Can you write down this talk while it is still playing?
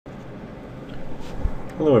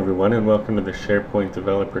Hello everyone and welcome to the SharePoint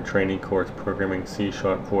Developer Training Course Programming C#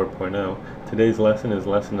 4.0. Today's lesson is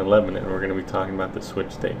lesson 11 and we're going to be talking about the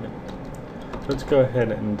switch statement. Let's go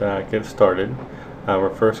ahead and get started.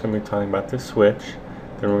 We're first going to be talking about the switch,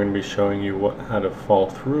 then we're going to be showing you how to fall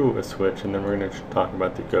through a switch, and then we're going to talk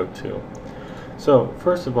about the goto. So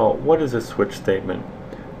first of all, what is a switch statement?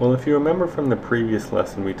 Well, if you remember from the previous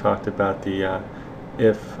lesson, we talked about the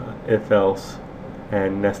if-else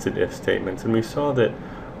and nested if statements, and we saw that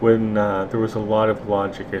when there was a lot of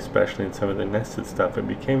logic, especially in some of the nested stuff, it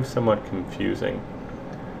became somewhat confusing.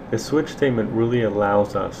 The switch statement really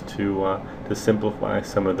allows us to simplify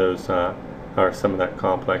some of those or some of that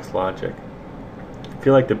complex logic. I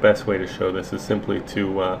feel like the best way to show this is simply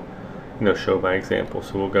to show by example.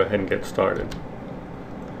 So we'll go ahead and get started.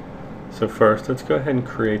 So first, let's go ahead and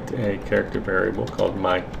create a character variable called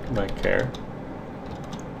myChar.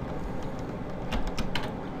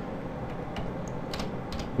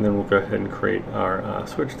 And then we'll go ahead and create our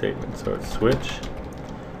switch statement. So it's switch,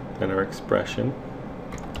 then our expression.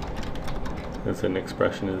 As an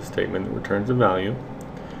expression is a statement that returns a value.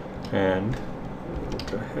 And we'll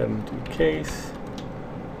go ahead and do case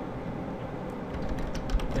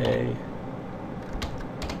A.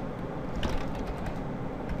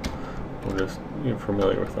 We're just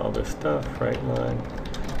familiar with all this stuff. Right line.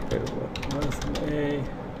 What was an A?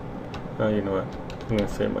 Oh, you know what? I'm going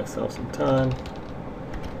to save myself some time.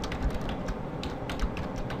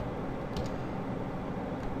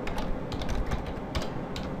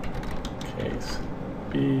 Case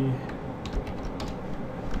B.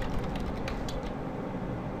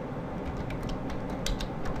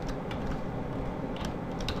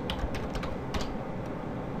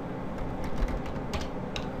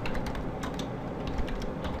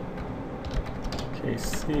 Case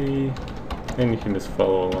C. And you can just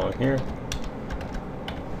follow along here.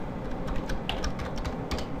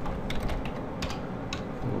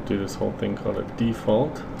 We'll do this whole thing called a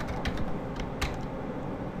default.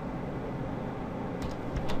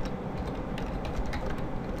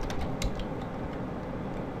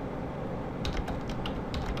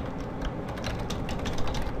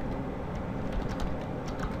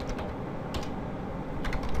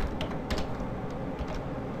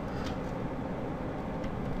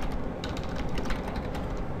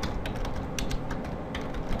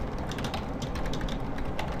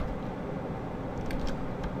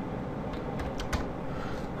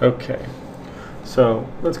 Okay, so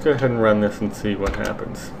let's go ahead and run this and see what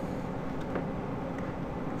happens.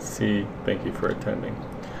 C, thank you for attending.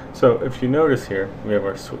 So if you notice here, we have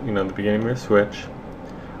our, the beginning of our switch.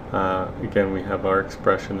 Again, we have our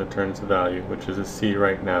expression that turns the value, which is a C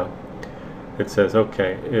right now. It says,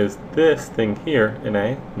 okay, is this thing here an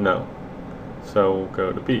A? No. So we'll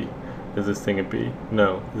go to B. Is this thing a B?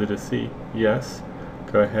 No. Is it a C? Yes.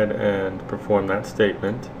 Go ahead and perform that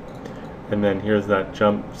statement. And then here's that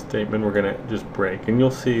jump statement we're going to just break. And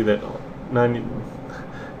you'll see that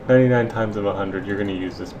 99 times of 100 you're going to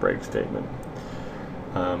use this break statement.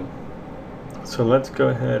 So let's go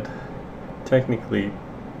ahead. Technically,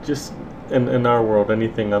 just in our world,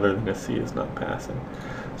 anything other than a C is not passing.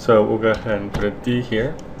 So we'll go ahead and put a D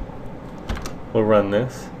here. We'll run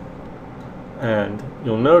this. And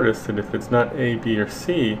you'll notice that if it's not A, B, or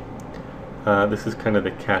C, this is kind of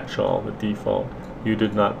the catch-all, the default. You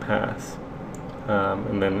did not pass.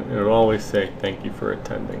 And then it'll always say thank you for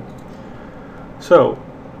attending. So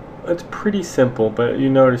it's pretty simple, but you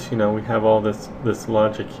notice we have all this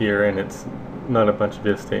logic here, and it's not a bunch of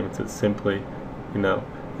if statements. It's simply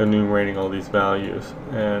enumerating all these values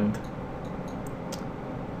and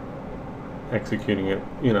executing it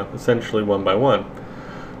essentially one by one.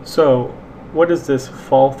 So what is this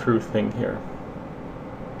fall through thing here?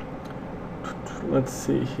 Let's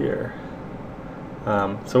see here.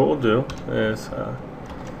 So what we'll do is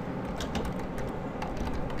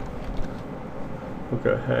we'll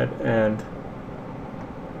go ahead and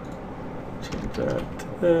change that to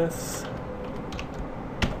this.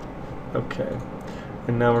 Okay,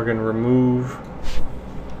 and now we're going to remove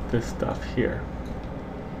this stuff here.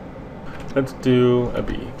 Let's do a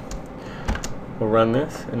B. We'll run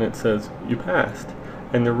this and it says you passed,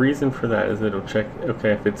 and the reason for that is it'll check,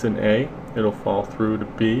 okay, if it's an A it'll fall through to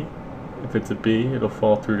B. If it's a B, it'll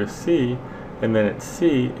fall through to C, and then at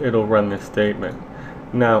C, it'll run this statement.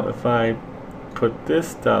 Now, if I put this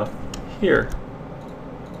stuff here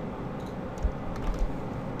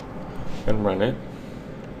and run it,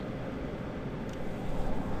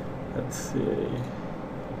 let's see.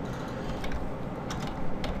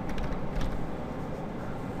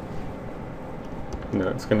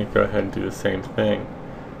 It's going to go ahead and do the same thing.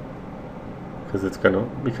 because it's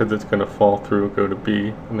gonna fall through, go to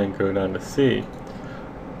B, and then go down to C.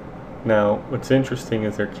 Now, what's interesting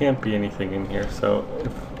is there can't be anything in here, so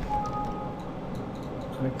if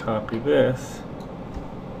I copy this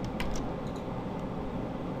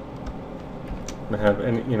and have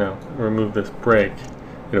any, remove this break,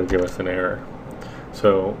 it'll give us an error.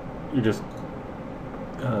 So you just,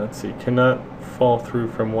 let's see, cannot fall through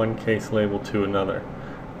from one case label to another.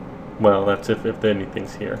 Well, that's if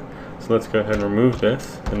anything's here. So let's go ahead and remove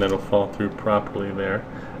this, and then it'll fall through properly there,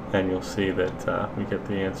 and you'll see that we get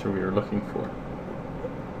the answer we were looking for.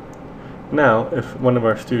 Now, if one of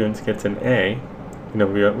our students gets an A, we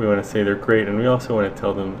want to say they're great, and we also want to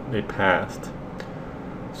tell them they passed.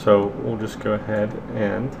 So we'll just go ahead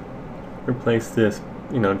and replace this,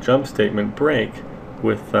 jump statement break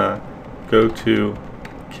with go to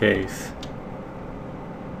case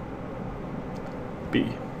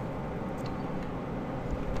B.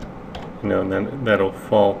 And then that'll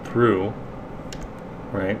fall through,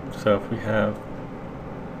 right? So if we have,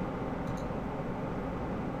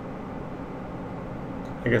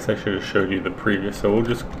 I guess I should have showed you the previous, so we'll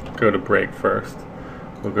just go to break first.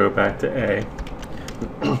 We'll go back to A,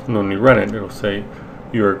 and when we run it, it'll say,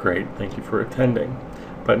 you are great, thank you for attending.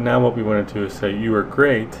 But now what we want to do is say, you are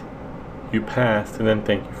great, you passed, and then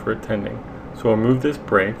thank you for attending. So we'll move this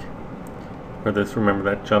break, or this, remember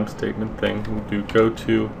that jump statement thing, we'll do go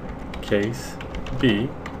to case B,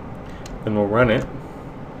 then we'll run it,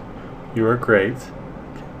 you are great,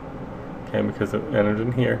 okay, because it entered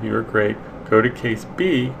in here, you are great, go to case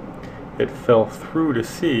B, it fell through to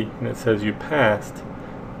C, and it says you passed,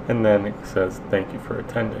 and then it says thank you for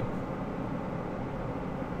attending.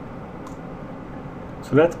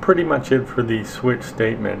 So that's pretty much it for the switch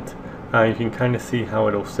statement. You can kind of see how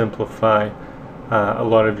it'll simplify a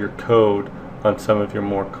lot of your code on some of your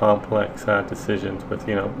more complex decisions with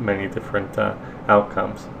many different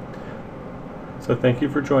outcomes. So thank you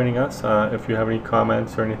for joining us. If you have any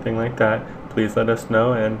comments or anything like that, please let us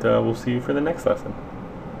know, and we'll see you for the next lesson.